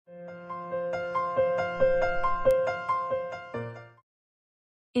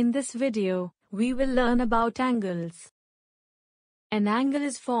In this video, we will learn about angles. An angle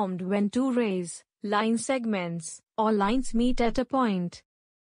is formed when two rays, line segments, or lines meet at a point.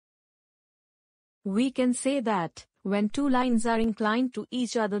 We can say that, when two lines are inclined to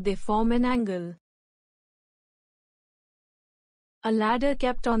each other they form an angle. A ladder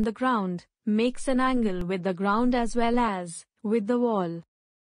kept on the ground makes an angle with the ground as well as with the wall.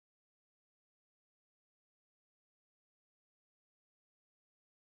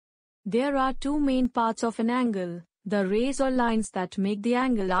 There are two main parts of an angle. The rays or lines that make the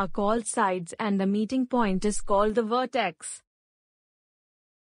angle are called sides and the meeting point is called the vertex.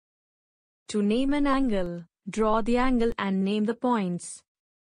 To name an angle, draw the angle and name the points.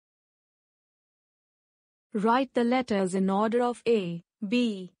 Write the letters in order of A,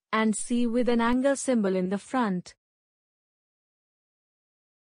 B, and C with an angle symbol in the front.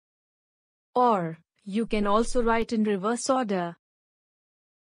 Or, you can also write in reverse order.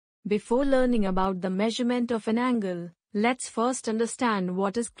 Before learning about the measurement of an angle, let's first understand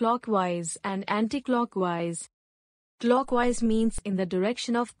what is clockwise and anti-clockwise. Clockwise means in the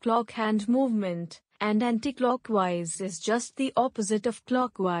direction of clock hand movement, and anti-clockwise is just the opposite of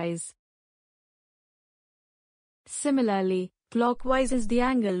clockwise. Similarly, clockwise is the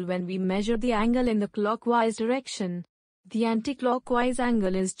angle when we measure the angle in the clockwise direction. The anti-clockwise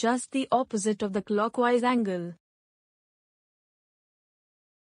angle is just the opposite of the clockwise angle.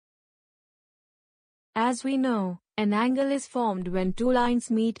 As we know, an angle is formed when two lines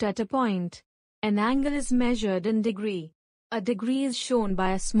meet at a point. An angle is measured in degree. A degree is shown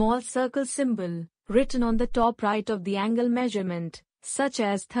by a small circle symbol, written on the top right of the angle measurement, such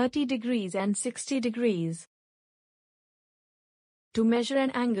as 30 degrees and 60 degrees. To measure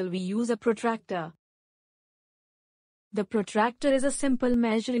an angle we use a protractor. The protractor is a simple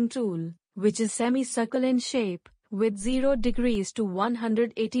measuring tool, which is semicircle in shape, with 0 degrees to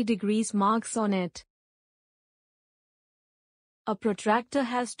 180 degrees marks on it. A protractor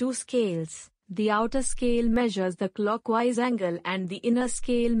has two scales. The outer scale measures the clockwise angle and the inner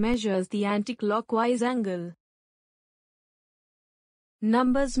scale measures the anti-clockwise angle.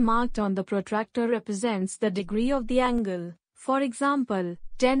 Numbers marked on the protractor represents the degree of the angle. For example,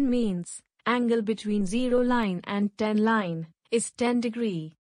 10 means, angle between 0 line and 10 line, is 10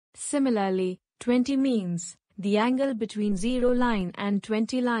 degree. Similarly, 20 means, the angle between 0 line and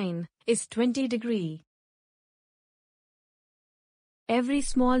 20 line, is 20 degree. Every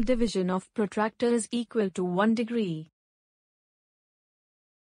small division of protractor is equal to 1 degree.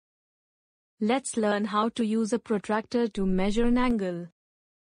 Let's learn how to use a protractor to measure an angle.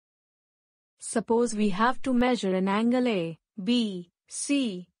 Suppose we have to measure an angle A, B,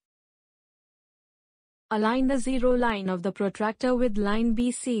 C. Align the 0 line of the protractor with line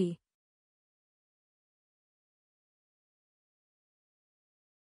BC.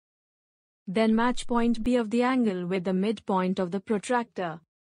 Then match point B of the angle with the midpoint of the protractor.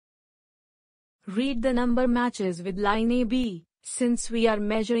 Read the number matches with line AB. Since we are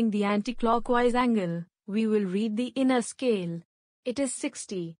measuring the anti-clockwise angle, we will read the inner scale. It is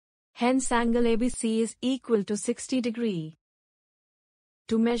 60. Hence angle ABC is equal to 60 degree.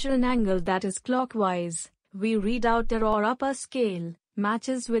 To measure an angle that is clockwise, we read outer or upper scale,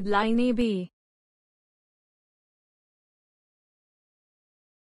 matches with line AB.